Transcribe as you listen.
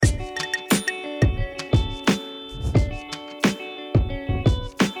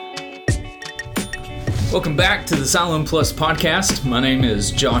Welcome back to the Asylum Plus podcast. My name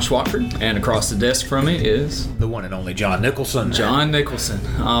is Josh Watford, and across the desk from me is the one and only John Nicholson. John Nicholson.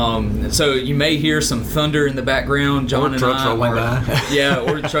 So you may hear some thunder in the background. John or trucks rolling by. Yeah,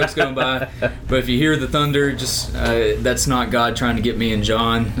 or trucks going by. But if you hear the thunder, just that's not God trying to get me and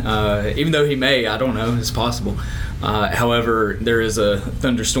John. Even though He may, I don't know. It's possible. However, there is a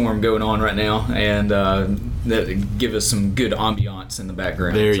thunderstorm going on right now, and that give us some good ambiance in the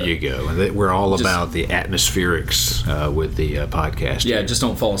background. There you go. We're all about the atmospherics with the podcast. Yeah, here. Just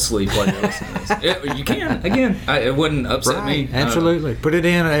don't fall asleep while you're listening to this. You can, again. It wouldn't upset me. Absolutely. Put it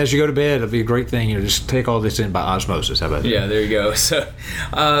in as you go to bed. It'll be a great thing. Just take all this in by osmosis. How about that? Yeah, there you go. So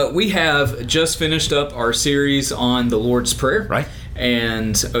we have just finished up our series on the Lord's Prayer. Right.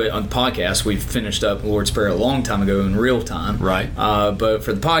 And on the podcast, we finished up the Lord's Prayer a long time ago in real time. Right. But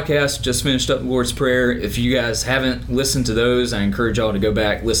for the podcast, just finished up the Lord's Prayer. If you guys haven't listened to those, I encourage y'all to go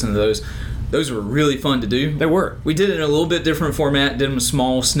back, listen to those. Those were really fun to do. They were. We did it in a little bit different format, did them in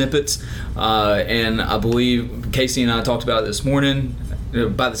small snippets. And I believe Casey and I talked about it this morning.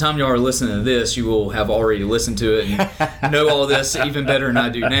 By the time y'all are listening to this, you will have already listened to it and know all this even better than I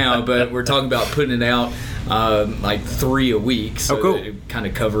do now. But we're talking about putting it out like 3 a week. So cool. It kind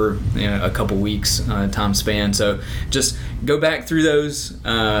of cover a couple weeks time span. So just go back through those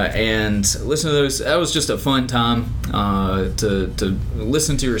and listen to those. That was just a fun time to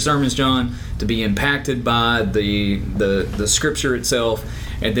listen to your sermons, John, to be impacted by the scripture itself,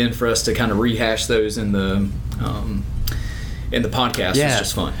 and then for us to kind of rehash those in the podcast. It's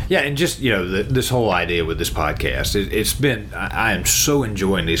just fun. Yeah, and just, this whole idea with this podcast, it's been, I am so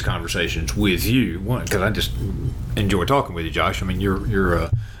enjoying these conversations with you, because I just enjoy talking with you, Josh. I mean, you're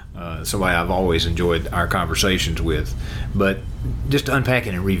somebody I've always enjoyed our conversations with, but just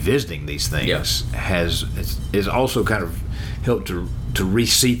unpacking and revisiting these things is also kind of helped to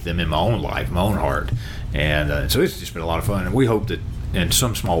reseat them in my own life, my own heart. And so it's just been a lot of fun, and we hope that in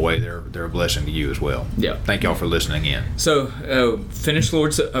some small way, they're a blessing to you as well. Yeah. Thank y'all for listening in. So, finish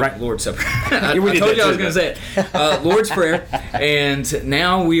Lord's Supper. I told you I was going to say it. Lord's Prayer. And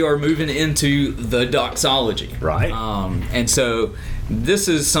now we are moving into the Doxology. Right. And so this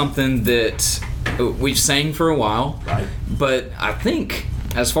is something that we've sang for a while. Right. But I think,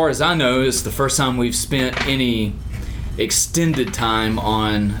 as far as I know, it's the first time we've spent any extended time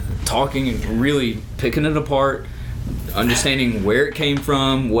on talking and really picking it apart, understanding where it came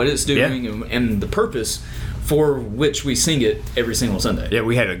from, what it's doing, and the purpose for which we sing it every single Sunday. Yeah,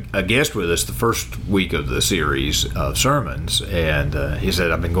 we had a guest with us the first week of the series of sermons, and he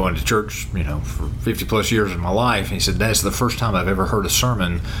said, I've been going to church, for 50 plus years of my life. And he said, that's the first time I've ever heard a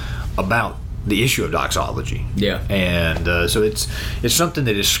sermon about the issue of doxology. Yeah. And so it's something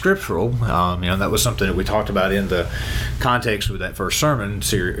that is scriptural. That was something that we talked about in the context of that first sermon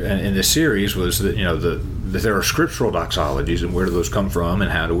in this series, was that, that there are scriptural doxologies, and where do those come from, and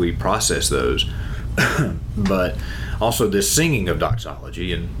how do we process those? But also this singing of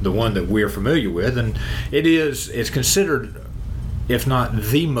doxology, and the one that we're familiar with, and it's considered, if not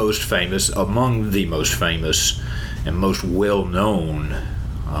the most famous, among the most famous and most well-known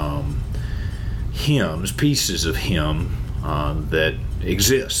hymns, pieces of hymn that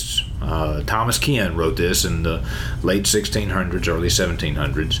exists. Thomas Ken wrote this in the late 1600s, early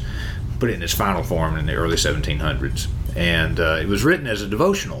 1700s, put it in its final form in the early 1700s, and it was written as a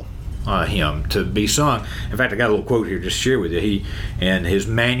devotional hymn to be sung. In fact, I got a little quote here just to share with you. He, in his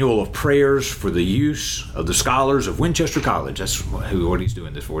manual of prayers for the use of the scholars of Winchester College, that's what he's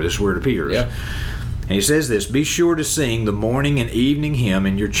doing this for. This is where it appears. Yeah. And he says this: be sure to sing the morning and evening hymn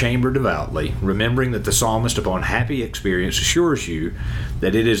in your chamber devoutly, remembering that the psalmist upon happy experience assures you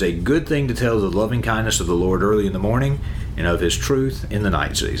that it is a good thing to tell the loving kindness of the Lord early in the morning and of his truth in the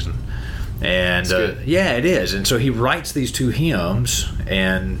night season. And it is. And so he writes these two hymns,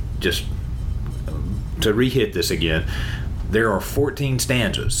 and just to re-hit this again, there are 14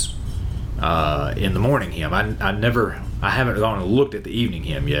 stanzas in the morning hymn. I haven't gone and looked at the evening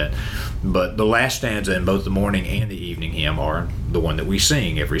hymn yet, but the last stanza in both the morning and the evening hymn are the one that we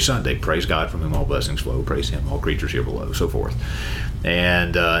sing every Sunday. Praise God from whom all blessings flow. Praise Him, all creatures here below, so forth.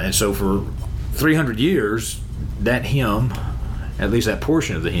 And so for 300 years, that hymn, at least that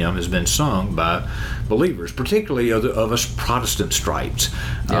portion of the hymn, has been sung by believers, particularly of us Protestant stripes.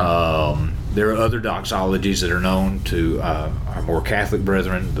 Yeah. There are other doxologies that are known to our more Catholic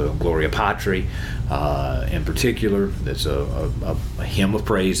brethren, the Gloria Patri in particular. That's a hymn of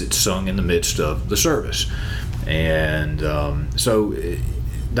praise that's sung in the midst of the service. And so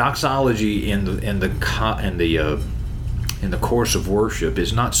doxology in the course of worship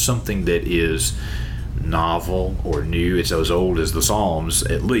is not something that is novel or new. It's as old as the Psalms,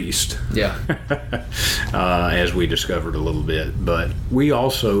 at least. Yeah. As we discovered a little bit. But we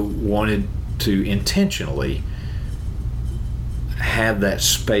also wanted to intentionally have that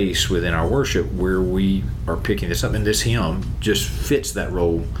space within our worship where we are picking this up, and this hymn just fits that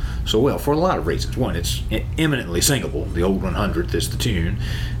role so well for a lot of reasons. One, it's eminently singable. The Old 100th is the tune,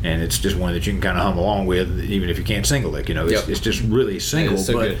 and it's just one that you can kind of hum along with even if you can't sing a lick. It's just really singable,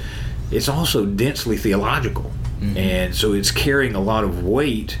 so but good. It's also densely theological, and so it's carrying a lot of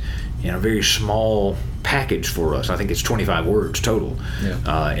weight in a very small package for us. I think it's 25 words total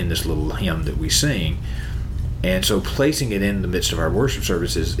in this little hymn that we sing. And so placing it in the midst of our worship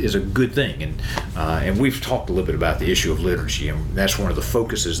services is a good thing. And we've talked a little bit about the issue of liturgy, and that's one of the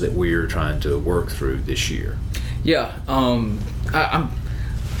focuses that we're trying to work through this year. Yeah. I'm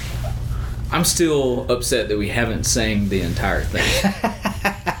still upset that we haven't sang the entire thing.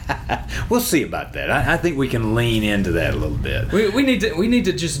 We'll see about that. I think we can lean into that a little bit. We need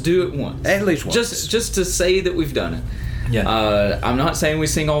to just do it once. At least once. Just to say that we've done it. Yeah. I'm not saying we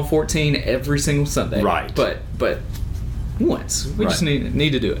sing all 14 every single Sunday. Right. But once. We just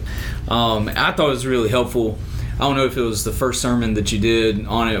need to do it. I thought it was really helpful. I don't know if it was the first sermon that you did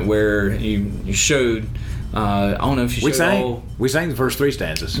on it where you showed. I don't know if you showed all. We sang the first 3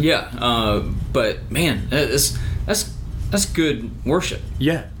 stanzas. Yeah. But man, that's good worship.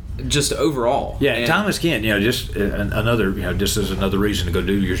 Yeah. Just overall. Yeah. And Thomas Kent, just another, just as another reason to go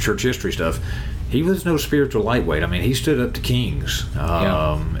do your church history stuff. He was no spiritual lightweight. I mean, he stood up to kings,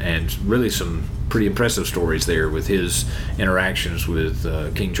 and really some pretty impressive stories there with his interactions with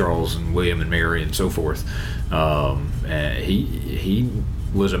King Charles and William and Mary and so forth. He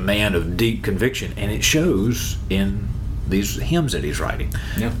was a man of deep conviction, and it shows in these hymns that he's writing.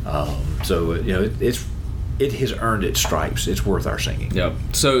 Yeah. So it has earned its stripes. It's worth our singing. Yep.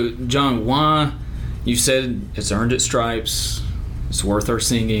 So John, why you said it's earned its stripes? It's worth our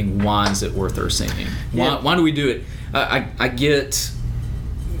singing. Why is it worth our singing? Why do we do it? I get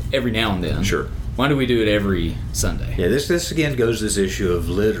every now and then. Sure. Why do we do it every Sunday? Yeah, this again goes to this issue of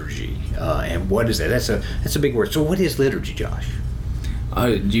liturgy, and what is that? That's a big word. So what is liturgy, Josh?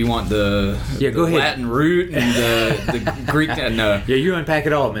 Do you want the go ahead. Latin root and the Greek? No. Yeah, you unpack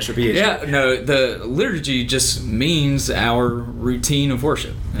it all, Mr. PhD. Yeah, no. The liturgy just means our routine of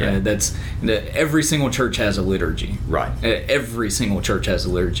worship. Yeah. Every single church has a liturgy. Right. Every single church has a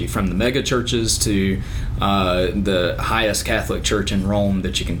liturgy, from the mega churches to the highest Catholic church in Rome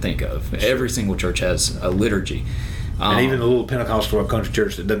that you can think of. Sure. Every single church has a liturgy. And even the little Pentecostal country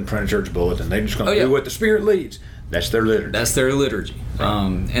church that doesn't print a church bulletin, they're just going to do what the Spirit leads. That's their liturgy. That's their liturgy.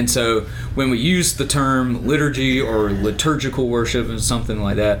 Right. And so when we use the term liturgy or liturgical worship and something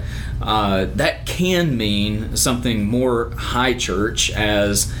like that, that can mean something more high church,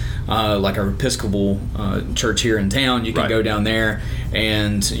 as like our Episcopal church here in town. You can go down there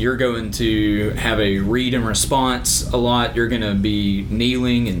and you're going to have a read and response a lot. You're going to be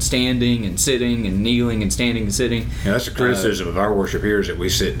kneeling and standing and sitting and kneeling and standing and sitting. Yeah, that's a criticism of our worship here, is that we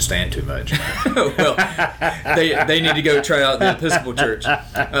sit and stand too much. Well, they need to go try out the Episcopal church.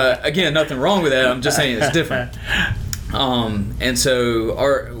 Again, nothing wrong with that. I'm just saying it's different. And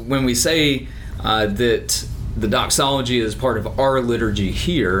so when we say that the Doxology is part of our liturgy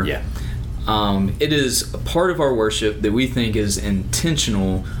here, it is a part of our worship that we think is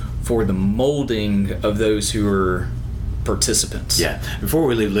intentional for the molding of those who are participants. Yeah. Before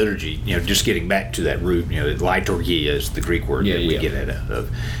we leave liturgy, just getting back to that root, liturgia is the Greek word that we get it out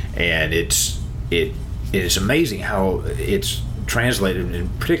of, and it's amazing how it's translated,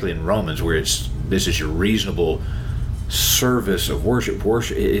 and particularly in Romans, where this is your reasonable service of worship.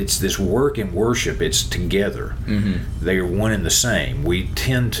 It's this work and worship. It's together. Mm-hmm. They are one and the same. We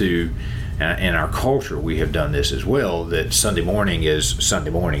tend to, in our culture, we have done this as well, that Sunday morning is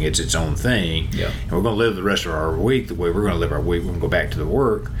Sunday morning. It's its own thing. Yeah. And we're going to live the rest of our week the way we're going to live our week. We're going to go back to the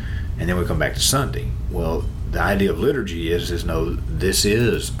work, and then we come back to Sunday. Well, the idea of liturgy is no, this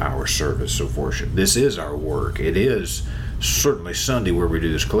is our service of worship. This is our work. It is certainly Sunday where we do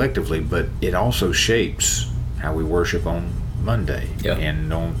this collectively, but it also shapes how we worship on Monday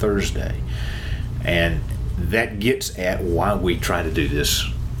and on Thursday. And that gets at why we try to do this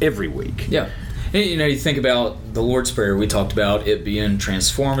every week. Yeah. And, you think about the Lord's Prayer, we talked about it being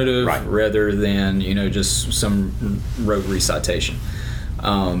transformative rather than, just some rote recitation.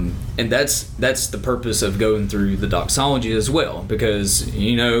 And that's the purpose of going through the Doxology as well, because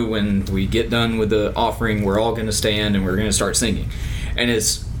when we get done with the offering, we're all going to stand and we're going to start singing, and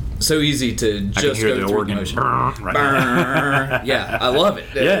it's so easy to just go through the motion. Yeah, I love it.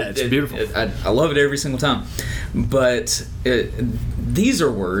 Yeah, it's beautiful. I love it every single time. But these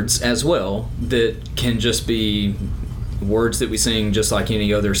are words as well that can just be words that we sing just like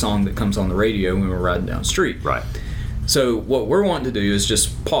any other song that comes on the radio when we're riding down the street. Right. So what we're wanting to do is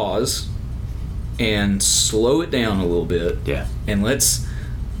just pause and slow it down a little bit. Yeah. And let's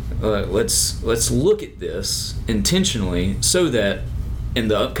look at this intentionally so that in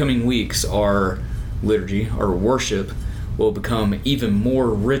the upcoming weeks our liturgy, our worship, will become even more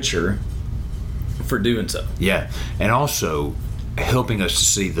richer for doing so. Yeah, and also helping us to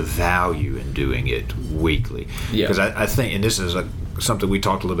see the value in doing it weekly. Yeah. Because I think, and this is something we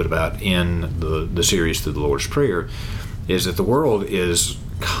talked a little bit about in the series through the Lord's Prayer, is that the world is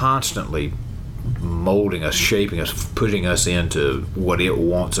constantly molding us, shaping us, putting us into what it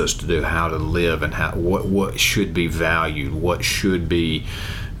wants us to do, how to live, and what should be valued, what should be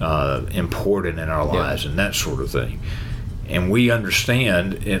important in our lives, and that sort of thing. And we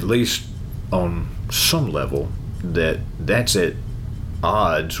understand, at least on some level, that that's at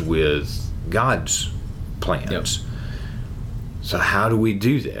odds with God's plans. Yep. So how do we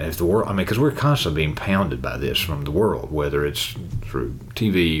do that? If the world, because we're constantly being pounded by this from the world, whether it's through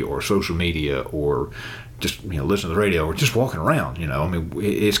TV or social media or just listening to the radio or just walking around.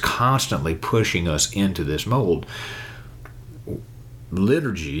 It's constantly pushing us into this mold.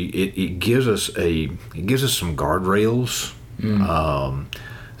 Liturgy, it gives us some guardrails,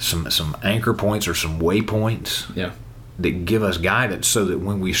 some anchor points or some waypoints. Yeah. That give us guidance so that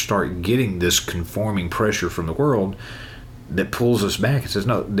when we start getting this conforming pressure from the world that pulls us back and says,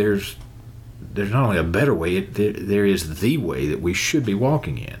 no, there's not only a better way, there is the way that we should be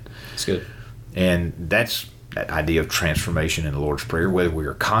walking in. That's good. And that's that idea of transformation in the Lord's Prayer, whether we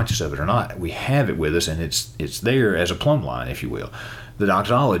are conscious of it or not. We have it with us, and it's there as a plumb line, if you will. The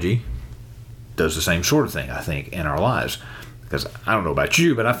Doxology does the same sort of thing, I think, in our lives. Because I don't know about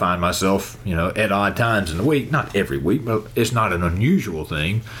you, but I find myself, at odd times in the week, not every week, but it's not an unusual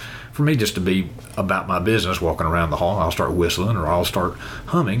thing for me just to be about my business, walking around the hall. I'll start whistling or I'll start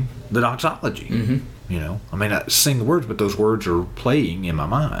humming the Doxology. Mm-hmm. I may not sing the words, but those words are playing in my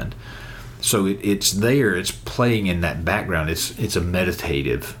mind. So it's there. It's playing in that background. It's a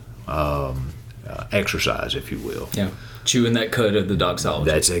meditative exercise, if you will. Yeah. Chewing that cud of the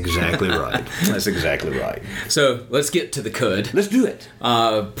Doxology. That's exactly right. That's exactly right. So let's get to the cud. Let's do it.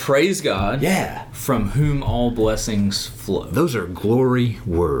 Praise God. Yeah. From whom all blessings flow. Those are glory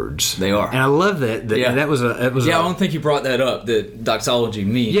words. They are. And I love that. Yeah. That was I don't think you brought that up, that Doxology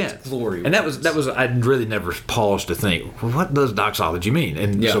means glory. And that was I really never paused to think, well, what does Doxology mean?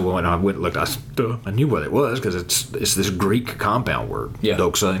 And so when I went and looked, I knew what it was, because it's this Greek compound word. Yeah.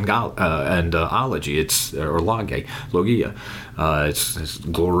 Doxa and ology. It's or logia. It's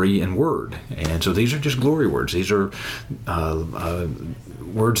glory and word. And so these are just glory words. These are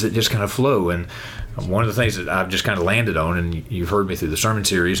words that just kind of flow. And one of the things that I've just kind of landed on, and you've heard me through the sermon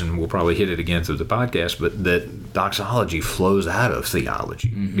series, and we'll probably hit it again through the podcast, but that Doxology flows out of theology.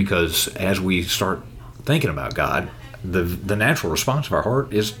 Mm-hmm. Because as we start thinking about God, the natural response of our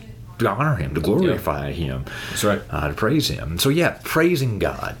heart is to honor Him, to glorify Him. That's right. To praise Him. So praising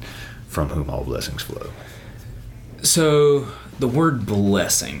God, from whom all blessings flow. So the word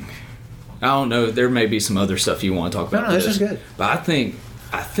blessing, I don't know, there may be some other stuff you want to talk about. No, this is good. But I think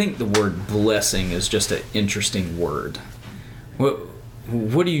the word blessing is just an interesting word.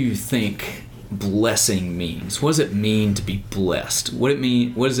 What do you think blessing means? What does it mean to be blessed? What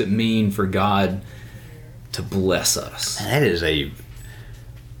does it mean for God to bless us? That's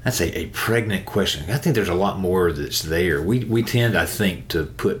a pregnant question. I think there's a lot more that's there. We tend, I think, to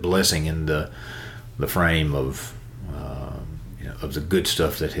put blessing in the frame of of the good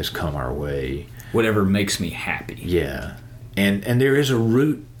stuff that has come our way. Whatever makes me happy. Yeah. And there is a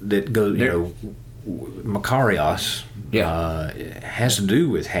root that goes, makarios, has to do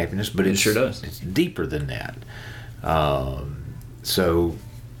with happiness, but it sure does. It's deeper than that. But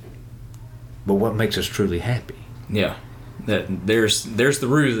what makes us truly happy? Yeah. That there's the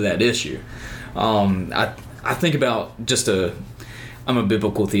root of that issue. I think about I'm a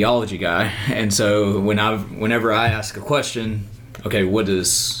biblical theology guy, and so whenever I ask a question, okay, what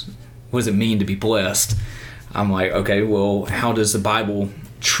does it mean to be blessed? I'm like, okay, well, how does the Bible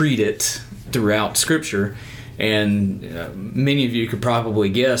treat it throughout Scripture? And many of you could probably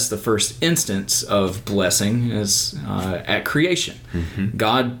guess the first instance of blessing is at creation. Mm-hmm.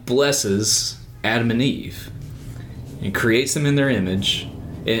 God blesses Adam and Eve and creates them in their image,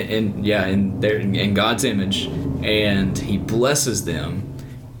 in God's image, and He blesses them,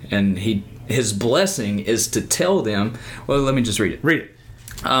 and His blessing is to tell them. Well, let me just read it. Read it.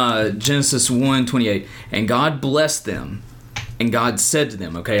 Genesis 1:28, and God blessed them, and God said to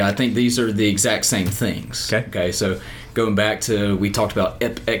them. Okay, I think these are the exact same things. Okay. So going back to, we talked about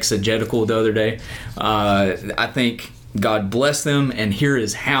exegetical the other day. I think God blessed them, and here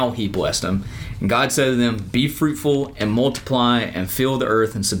is how he blessed them. And God said to them, be fruitful and multiply and fill the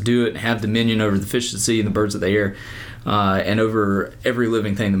earth and subdue it and have dominion over the fish of the sea and the birds of the air, and over every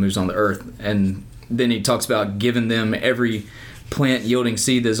living thing that moves on the earth. And then he talks about giving them every plant yielding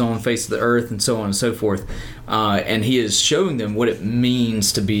seed that is on the face of the earth, and so on and so forth. And he is showing them what it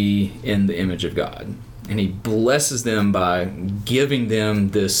means to be in the image of God. And he blesses them by giving them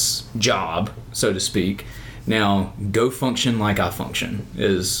this job, so to speak. Now, go function like I function,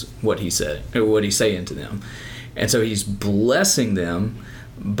 is what he said, or what he's saying to them. And so he's blessing them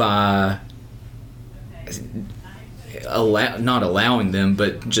by not allowing them,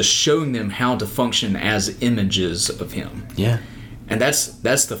 but just showing them how to function as images of him. Yeah. And that's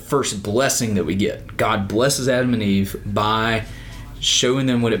the first blessing that we get. God blesses Adam and Eve by showing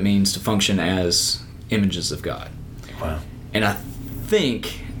them what it means to function as images of God. Wow. And I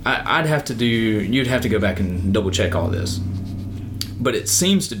think you'd have to go back and double check all this. But it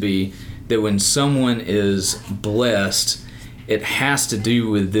seems to be that when someone is blessed, it has to do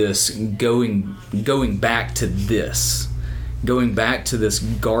with this going back to this. Going back to this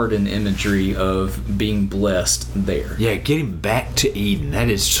garden imagery of being blessed there. Yeah, getting back to Eden. That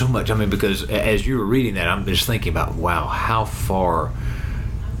is so much. I mean, because as you were reading that, I'm just thinking about, wow, how far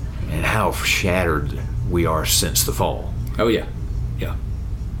and how shattered we are since the fall. Oh, yeah. Yeah.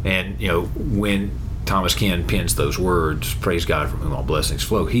 And, when Thomas Ken pens those words, praise God from whom all blessings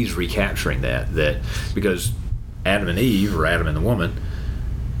flow, he's recapturing that because Adam and Eve, or Adam and the woman,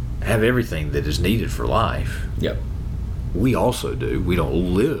 have everything that is needed for life. Yep. We also do. We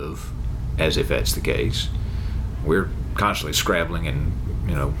don't live as if that's the case. We're constantly scrabbling and,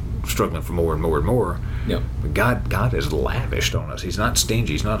 struggling for more and more and more. Yep. But God is lavished on us. He's not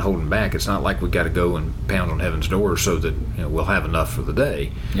stingy. He's not holding back. It's not like we've got to go and pound on heaven's door so that we'll have enough for the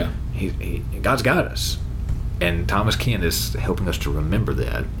day. Yeah. God's got us. And Thomas Ken is helping us to remember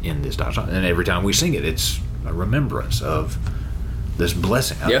that in this Doxology. And every time we sing it, it's a remembrance of this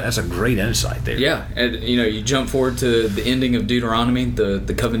blessing. Yeah. That's a great insight there. Yeah, and you jump forward to the ending of Deuteronomy, the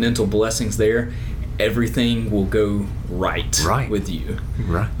covenantal blessings there. Everything will go right with you.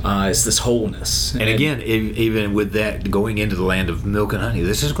 Right. It's this wholeness. And again, even with that going into the land of milk and honey,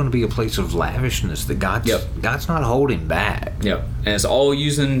 this is going to be a place of lavishness that God's not holding back. Yep. And it's all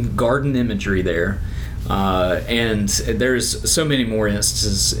using garden imagery there. And there's so many more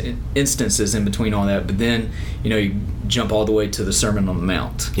instances in between all that. But then, you jump all the way to the Sermon on the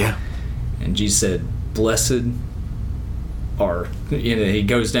Mount. Yeah. And Jesus said, blessed are, he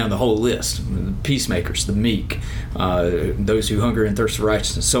goes down the whole list. The peacemakers, the meek, those who hunger and thirst for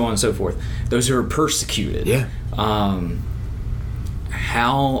righteousness, so on and so forth. Those who are persecuted. Yeah.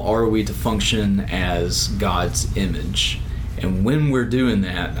 How are we to function as God's image? And when we're doing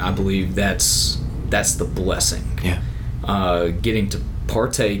that, I believe that's the blessing. Yeah. Getting to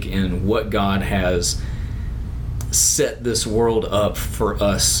partake in what God has set this world up for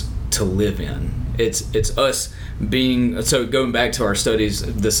us to live in. It's us being, so going back to our studies,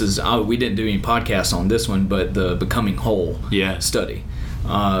 this is, we didn't do any podcasts on this one, but the Becoming Whole study.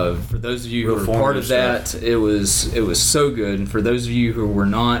 For those of you who were part of that, it was so good. And for those of you who were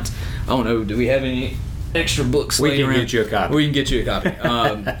not, I don't know, do we have any extra books? We can get you a copy. We can get you a copy.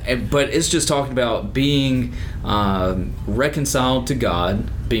 But it's just talking about being reconciled to God,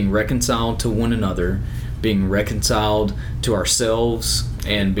 being reconciled to one another, being reconciled to ourselves,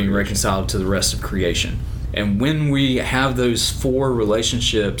 and being reconciled to the rest of creation. And when we have those four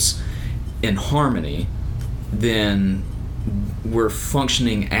relationships in harmony, then we're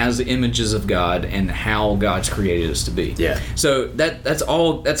functioning as images of God and how God's created us to be. Yeah. So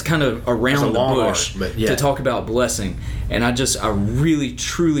that's kind of around the bush to talk about blessing. And I really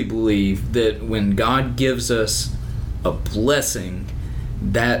truly believe that when God gives us a blessing,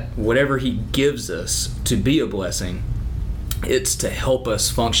 that whatever he gives us to be a blessing, it's to help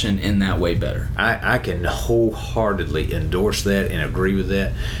us function in that way better. I can wholeheartedly endorse that and agree with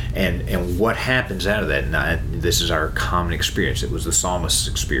that. And what happens out of that, and this is our common experience. It was the psalmist's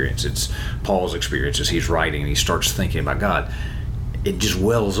experience. It's Paul's experience as he's writing and he starts thinking about God. It just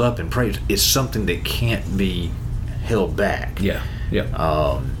wells up in praise. It's something that can't be held back. Yeah.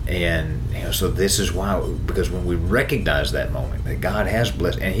 Yeah. So this is why, because when we recognize that moment that God has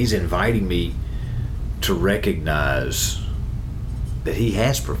blessed, and he's inviting me to recognize that he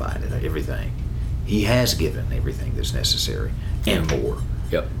has provided everything. He has given everything that's necessary and more.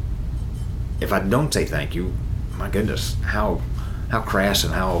 Yep. If I don't say thank you, my goodness, how crass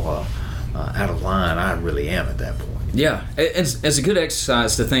and how out of line I really am at that point. Yeah. It's a good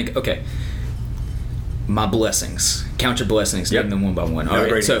exercise to think, okay, my blessings. count your blessings, Yep. name them one by one. All No,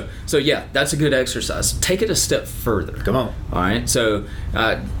 right. great. So yeah, that's a good exercise. Take it a step further. Come on. All right. So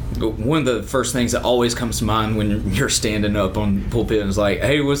one of the first things that always comes to mind when you're standing up on the pulpit is like,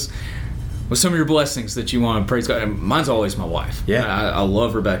 hey, what's some of your blessings that you want to praise God? And mine's always my wife. Yeah. I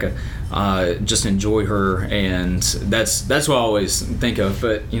love Rebecca. Just enjoy her, and that's what I always think of.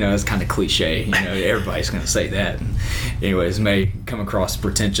 But it's kind of cliche. Everybody's going to say that. And anyways, it may come across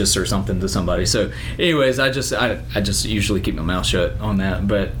pretentious or something to somebody. So, anyways, I just usually keep my mouth shut on that.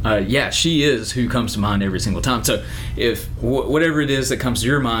 But yeah, she is who comes to mind every single time. So, if whatever it is that comes to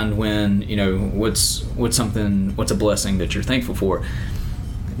your mind when what's a blessing that you're thankful for.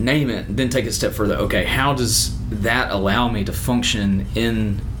 Name it, then take it a step further. Okay, how does that allow me to function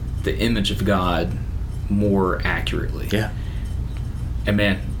in the image of God more accurately? Yeah. And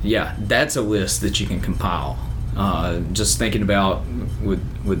man, yeah, that's a list that you can compile. Just thinking about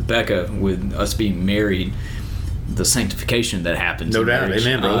with Becca, with us being married, the sanctification that happens. No in doubt, marriage,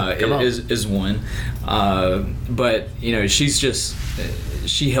 amen, brother. Come on. Is one. But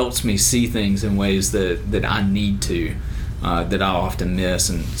she helps me see things in ways that I need to. That I often miss,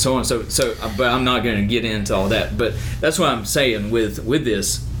 and so on. So, but I'm not going to get into all that. But that's what I'm saying with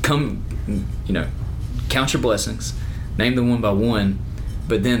this. Count your blessings, name them one by one,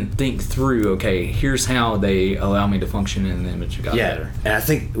 but then think through. Okay, here's how they allow me to function in the image of God better. And I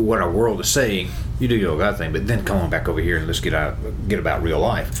think what our world is saying, you do your God thing, but then come on back over here and let's get about real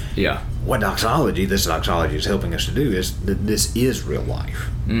life. Yeah. What this doxology is helping us to do is that this is real life.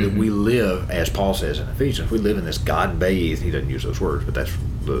 Mm-hmm. That we live, as Paul says in Ephesians, we live in this God-bathed, he doesn't use those words, but that's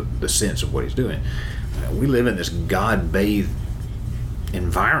the sense of what he's doing. We live in this God-bathed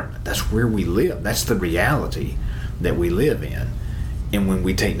environment. That's where we live. That's the reality that we live in. And when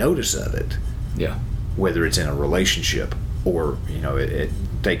we take notice of it, yeah, whether it's in a relationship or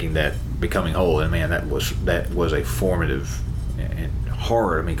taking that, becoming whole, and man, that was a formative and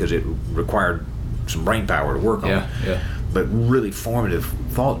hard. Because it required some brain power to work on. Yeah. But really formative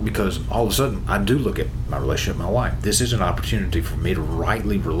thought, because all of a sudden I do look at my relationship with my wife. This is an opportunity for me to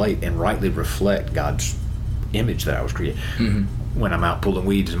rightly relate and rightly reflect God's image that I was created. Mm-hmm. When I'm out pulling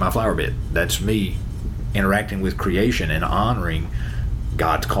weeds in my flower bed, that's me interacting with creation and honoring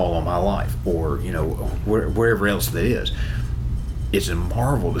God's call on my life, or wherever else that is. It's a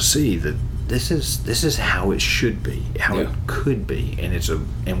marvel to see that this is how it should be, how it could be,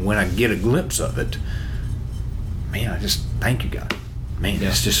 and when I get a glimpse of it, man, I just thank you, God. Man,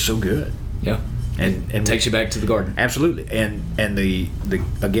 it's just so good. Yeah. And it takes you back to the garden. Absolutely. And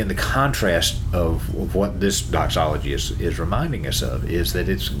the contrast of what this doxology is reminding us of is that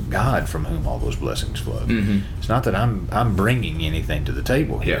it's God from whom all those blessings flow. Mm-hmm. It's not that I'm bringing anything to the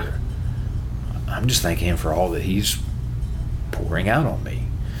table here. Yeah. I'm just thanking him for all that he's pouring out on me.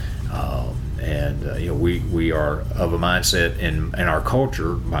 We are of a mindset in our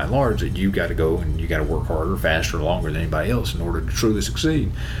culture, by and large, that you got to go and you got to work harder, faster, longer than anybody else in order to truly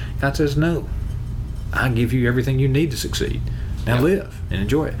succeed. God says, no, I give you everything you need to succeed. Now live and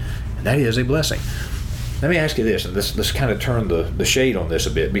enjoy it. And that is a blessing. Let me ask you this, and let's kind of turn the shade on this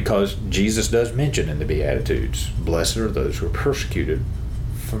a bit, because Jesus does mention in the Beatitudes, blessed are those who are persecuted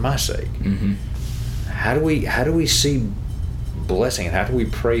for my sake. Mm-hmm. How do we see blessing, and how do we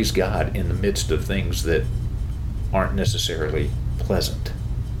praise God in the midst of things that aren't necessarily pleasant?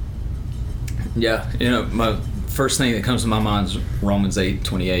 Yeah, my first thing that comes to my mind is Romans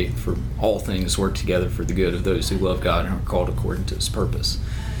 8:28. For all things work together for the good of those who love God and are called according to his purpose.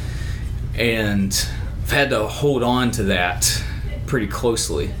 And I've had to hold on to that pretty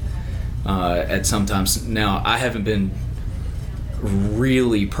closely at some times. Now, I haven't been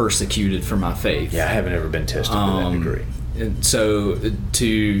really persecuted for my faith. Yeah, I haven't ever been tested to that degree. And so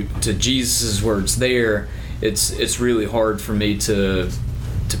to Jesus' words there, it's really hard for me to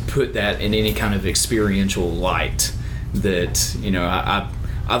put that in any kind of experiential light, that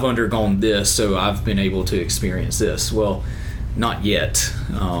I've undergone this, so I've been able to experience this. Well, not yet.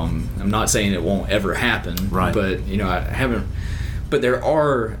 I'm not saying it won't ever happen, right? But I haven't. But there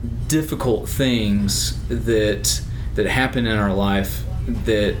are difficult things that happen in our life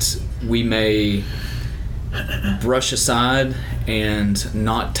that we may brush aside and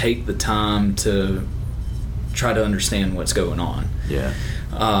not take the time to try to understand what's going on. Yeah.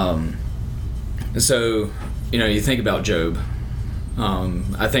 So, you think about Job.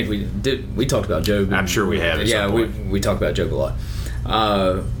 I think we talked about Job. I'm sure we have. Yeah, we talked about Job a lot.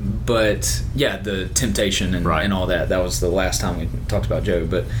 But yeah, the temptation and all that. That was the last time we talked about Job.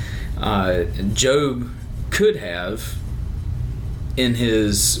 But Job could have, in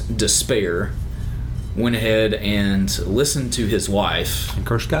his despair, went ahead and listened to his wife and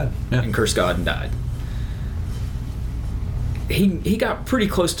cursed God. Yeah. And cursed God and died. he got pretty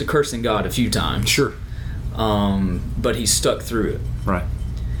close to cursing God a few times. Sure. But he stuck through it. Right.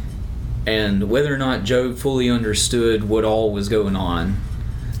 And whether or not Job fully understood what all was going on,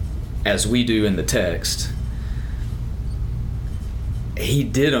 as we do in the text, he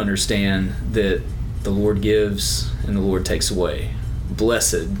did understand that the Lord gives and the Lord takes away.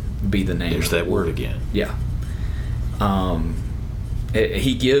 Blessed be the name. There's that word again. Yeah.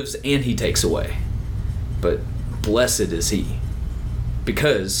 He gives and he takes away. But blessed is he,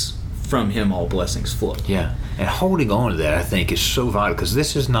 because from him all blessings flow. Yeah. And holding on to that, I think, is so vital, because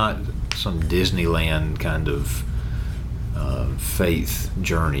this is not some Disneyland kind of faith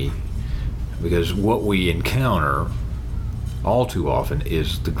journey, because what we encounter all too often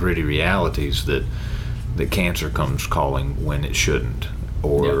is the gritty realities that cancer comes calling when it shouldn't,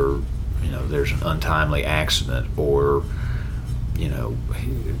 or there's an untimely accident, or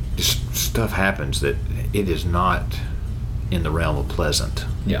just stuff happens that it is not in the realm of pleasant.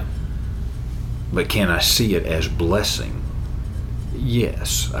 Yeah. But can I see it as blessing?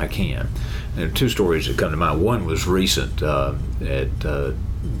 Yes, I can. There are two stories that come to mind. One was recent at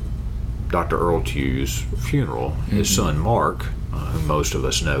Dr. Earl Tew's funeral. His son Mark, who most of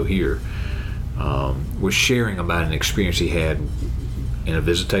us know here, was sharing about an experience he had in a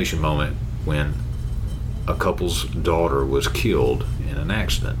visitation moment when a couple's daughter was killed in an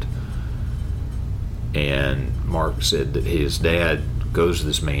accident. And Mark said that his dad goes to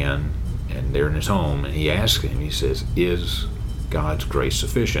this man, and they're in his home, and he asks him, he says, is God's grace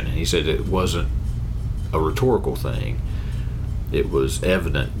sufficient? And he said it wasn't a rhetorical thing. It was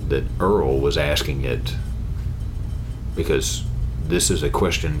evident that Earl was asking it because this is a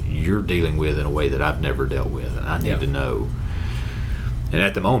question you're dealing with in a way that I've never dealt with, and I need to know. And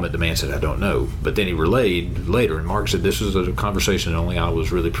at the moment, the man said, I don't know. But then he relayed later, and Mark said, this was a conversation that only I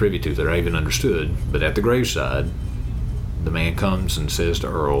was really privy to, that I even understood. But at the graveside, the man comes and says to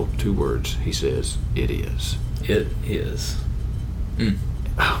Earl 2 words. He says, it is. It is. Mm.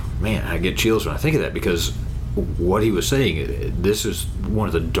 Oh, man, I get chills when I think of that, because what he was saying, this is one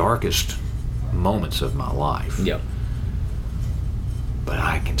of the darkest moments of my life. Yep. But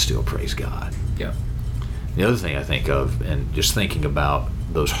I can still praise God. Yep. The other thing I think of, and just thinking about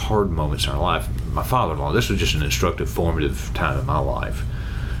those hard moments in our life, my father-in-law, this was just an instructive, formative time in my life.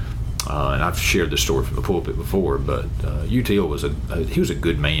 And I've shared this story from the pulpit before, but UTL was he was a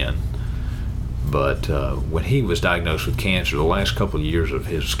good man. But when he was diagnosed with cancer, the last couple of years of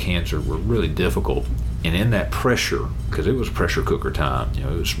his cancer were really difficult. And in that pressure, because it was pressure cooker time, it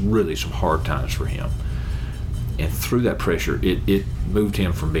was really some hard times for him. And through that pressure, it moved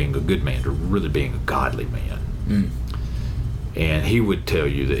him from being a good man to really being a godly man. Mm. And he would tell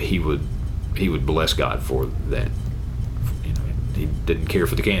you that he would bless God for that. He didn't care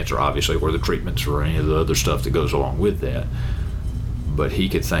for the cancer, obviously, or the treatments or any of the other stuff that goes along with that. But he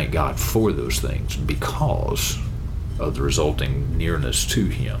could thank God for those things because of the resulting nearness to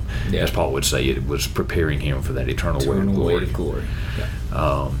him. Yeah. As Paul would say, it was preparing him for that eternal weight of glory.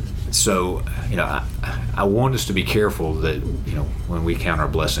 Yeah. So, I want us to be careful that, when we count our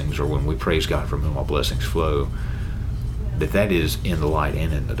blessings or when we praise God from whom all blessings flow, that is in the light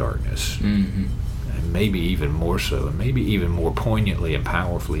and in the darkness. Mm-hmm. And maybe even more so, and maybe even more poignantly and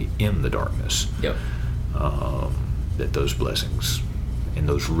powerfully in the darkness. Yep. That those blessings and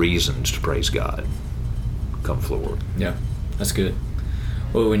those reasons to praise God come forward. Yeah, that's good.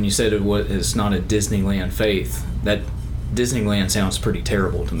 Well, when you said it's not a Disneyland faith, that Disneyland sounds pretty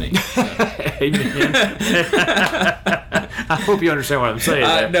terrible to me. Amen. I hope you understand what I'm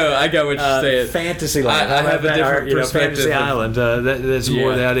saying. No, I got what you're saying. Fantasyland. I have a different perspective. Fantasy Island. That's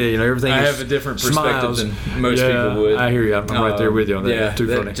more the idea. Everything. I have a different perspective than most people would. I hear you. I'm right there with you on that. Yeah,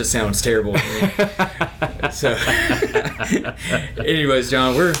 that just sounds terrible to me. So, anyways,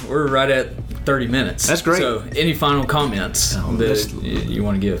 John, we're right at 30 minutes. That's great. So, any final comments that you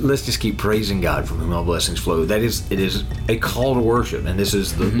want to give? Let's just keep praising God from whom all blessings flow. It is a call to worship, and this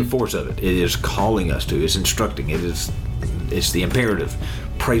is the force of it. It is calling us to. It's instructing. It's the imperative.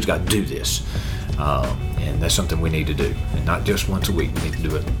 Praise God. Do this, and that's something we need to do, and not just once a week. We need to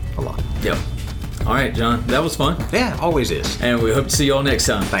do it a lot. Yep. All right, John. That was fun. Yeah, always is. And we hope to see you all next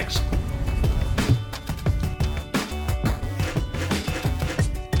time. Thanks.